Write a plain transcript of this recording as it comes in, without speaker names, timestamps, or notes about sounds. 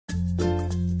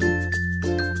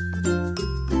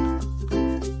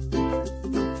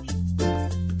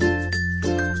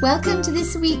Welcome to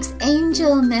this week's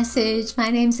angel message. My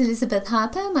name's Elizabeth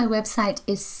Harper. My website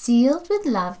is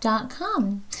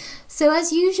sealedwithlove.com. So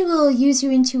as usual, use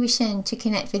your intuition to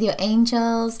connect with your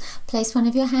angels. Place one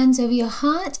of your hands over your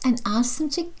heart and ask them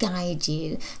to guide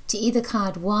you to either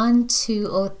card 1, 2,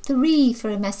 or 3 for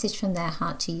a message from their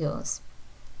heart to yours.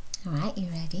 All right, you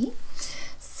ready?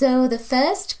 So the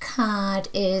first card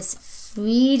is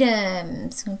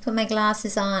freedom. So I'm going to put my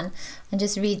glasses on and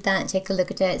just read that and take a look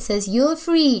at it. It says, you're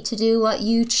free to do what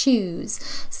you choose.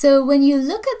 So when you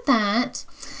look at that,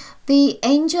 the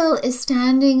angel is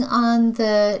standing on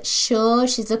the shore.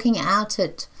 She's looking out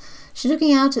at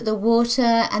the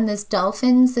water, and there's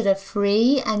dolphins that are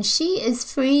free, and she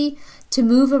is free to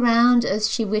move around as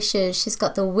she wishes. She's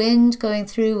got the wind going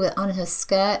through on her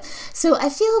skirt. So I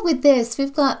feel with this,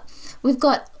 we've got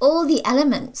all the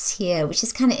elements here, which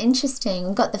is kind of interesting.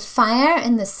 We've got the fire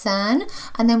and the sun,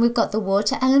 and then we've got the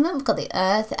water element, we've got the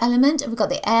earth element, and we've got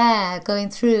the air going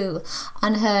through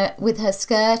on her with her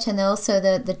skirt, and also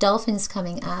the dolphins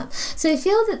coming up. So I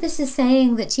feel that this is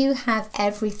saying that you have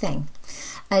everything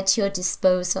at your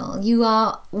disposal. You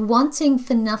are wanting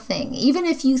for nothing, even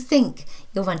if you think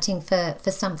you're wanting for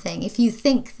something. If you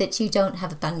think that you don't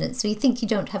have abundance, or you think you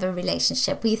don't have a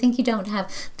relationship, or you think you don't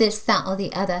have this, that, or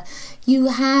the other, you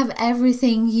have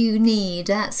everything you need.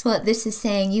 That's what this is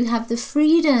saying. You have the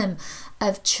freedom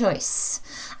of choice.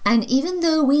 And even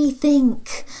though we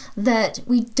think that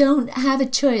we don't have a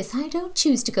choice, I don't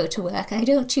choose to go to work, I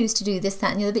don't choose to do this,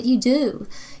 that, and the other, but you do.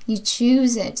 You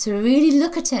choose it. So really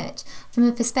look at it from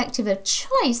a perspective of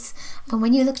choice. And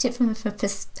when you look at it from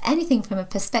anything from a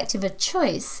perspective of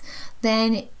choice,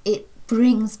 then it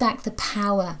brings back the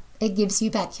power. It gives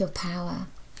you back your power.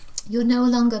 You're no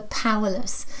longer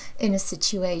powerless in a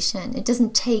situation. It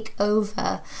doesn't take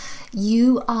over.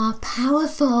 You are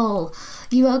powerful.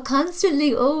 You are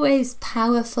constantly always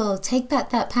powerful. Take back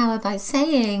that power by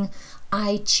saying,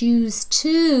 I choose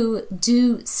to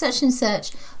do such and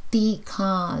such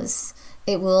because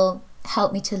it will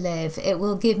help me to live. It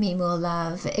will give me more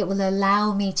love. It will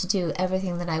allow me to do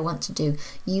everything that I want to do.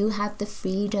 You have the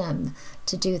freedom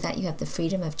to do that. You have the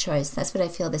freedom of choice. That's what I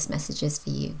feel this message is for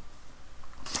you.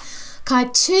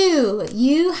 Card 2,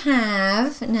 you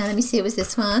have, now let me see, it was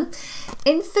this one,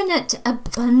 infinite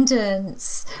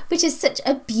abundance, which is such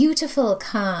a beautiful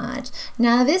card.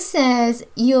 Now this says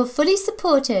you're fully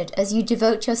supported as you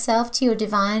devote yourself to your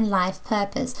divine life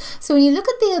purpose. So when you look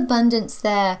at the abundance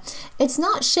there, it's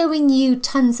not showing you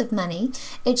tons of money.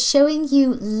 It's showing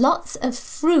you lots of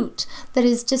fruit that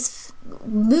is just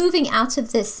moving out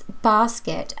of this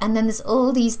basket, and then there's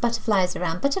all these butterflies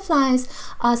around. Butterflies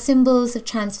are symbols of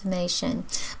transformation.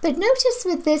 But notice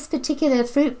with this particular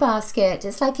fruit basket,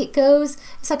 it's like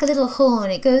it's like a little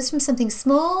horn. It goes from something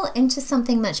small into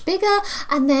something much bigger,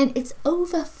 and then it's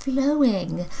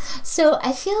overflowing. So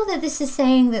I feel that this is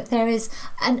saying that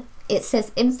it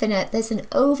says infinite, there's an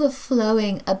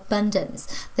overflowing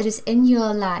abundance that is in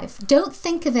your life. Don't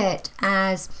think of it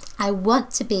as, I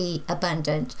want to be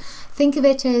abundant. Think of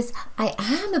it as, I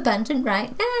am abundant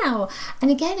right now.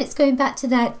 And again, it's going back to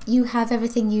that, you have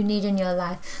everything you need in your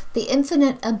life. The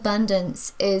infinite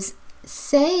abundance is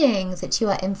saying that you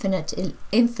are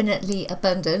infinitely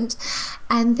abundant,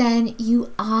 and then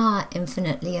you are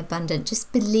infinitely abundant.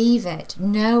 Just believe it,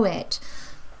 know it,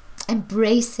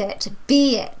 embrace it,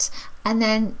 be it, and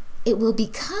then it will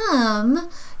become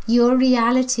your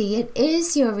reality. It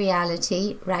is your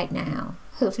reality right now.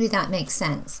 Hopefully that makes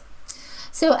sense.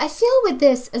 So I feel with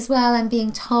this as well, I'm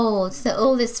being told that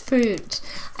all this fruit,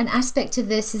 an aspect of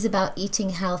this is about eating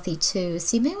healthy too.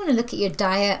 So you may want to look at your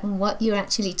diet and what you're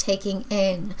actually taking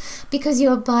in, because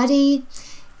your body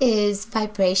is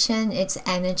vibration, it's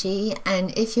energy,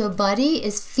 and if your body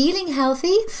is feeling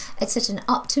healthy, it's at an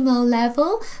optimal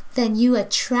level, then you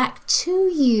attract to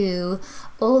you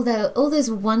all those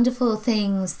wonderful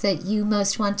things that you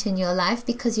most want in your life,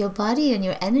 because your body and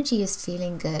your energy is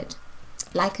feeling good.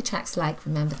 Like attracts like,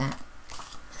 remember that.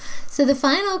 So the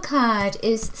final card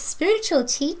is Spiritual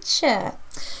Teacher.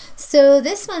 So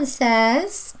this one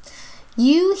says,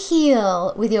 you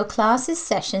heal with your classes,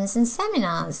 sessions, and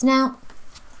seminars. Now,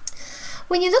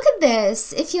 when you look at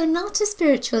this, if you're not a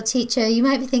spiritual teacher, you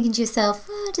might be thinking to yourself,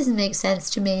 oh, it doesn't make sense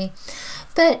to me.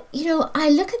 But, you know, I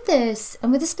look at this,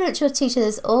 and with a spiritual teacher,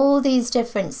 there's all these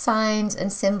different signs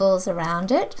and symbols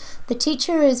around it. The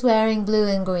teacher is wearing blue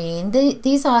and green.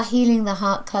 These are healing the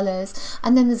heart colors.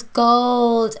 And then there's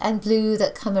gold and blue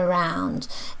that come around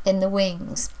in the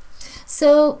wings.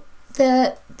 So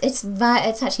it's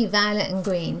actually violet and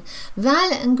green.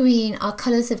 Violet and green are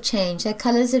colors of change. They're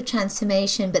colors of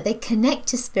transformation, but they connect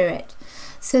to spirit.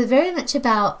 So very much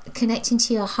about connecting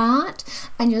to your heart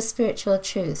and your spiritual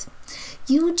truth.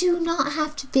 You do not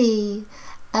have to be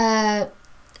a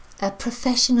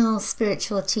professional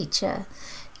spiritual teacher.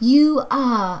 You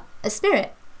are a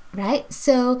spirit, right?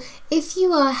 So if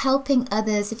you are helping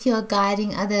others, if you are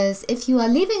guiding others, if you are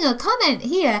leaving a comment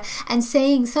here and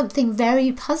saying something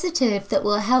very positive that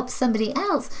will help somebody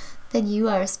else, then you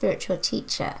are a spiritual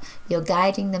teacher. You're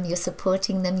guiding them, you're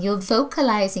supporting them, you're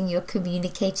vocalizing, you're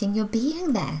communicating, you're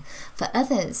being there for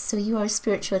others. So you are a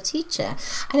spiritual teacher.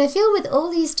 And I feel with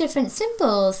all these different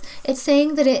symbols, it's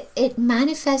saying that it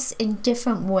manifests in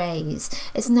different ways.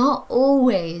 It's not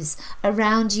always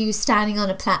around you standing on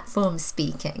a platform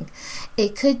speaking.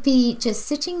 It could be just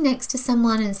sitting next to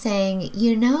someone and saying,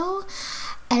 you know,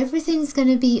 everything's going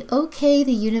to be okay,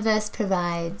 the universe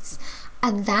provides.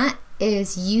 And that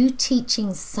is you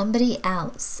teaching somebody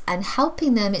else and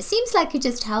helping them. It seems like you're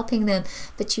just helping them,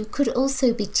 but you could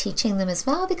also be teaching them as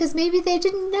well, because maybe they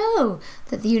didn't know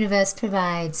that the universe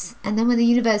provides. And then when the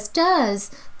universe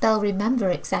does, they'll remember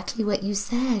exactly what you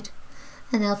said.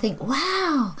 And they'll think,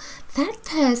 wow, that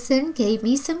person gave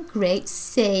me some great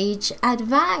sage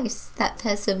advice. That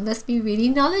person must be really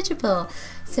knowledgeable.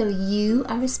 So you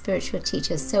are a spiritual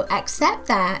teacher. So accept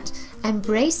that,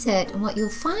 embrace it, and what you'll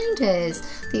find is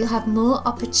that you'll have more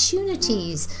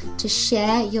opportunities to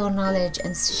share your knowledge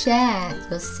and share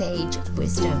your sage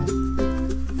wisdom.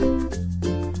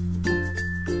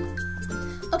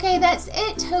 Okay, that's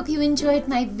it. Hope you enjoyed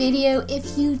my video.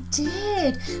 If you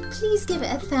did, please give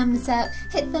it a thumbs up,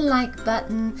 hit the like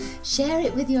button, share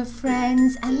it with your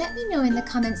friends, and let me know in the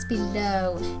comments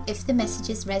below if the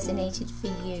messages resonated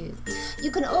for you. You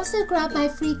can also grab my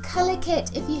free color kit.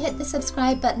 If you hit the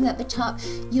subscribe button at the top,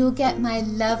 you'll get my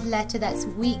love letter that's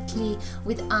weekly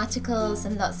with articles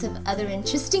and lots of other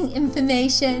interesting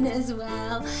information as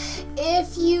well.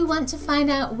 If you want to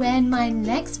find out when my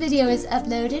next video is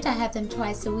uploaded, I have them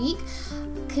twice a week.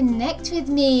 Connect with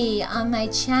me on my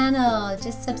channel.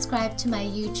 Just subscribe to my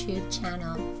YouTube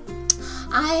channel.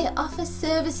 I offer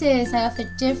services. I offer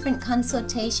different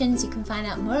consultations. You can find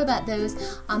out more about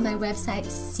those on my website,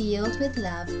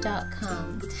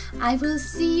 sealedwithlove.com. I will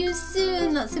see you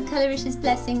soon. Lots of coloricious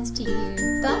blessings to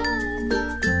you. Bye.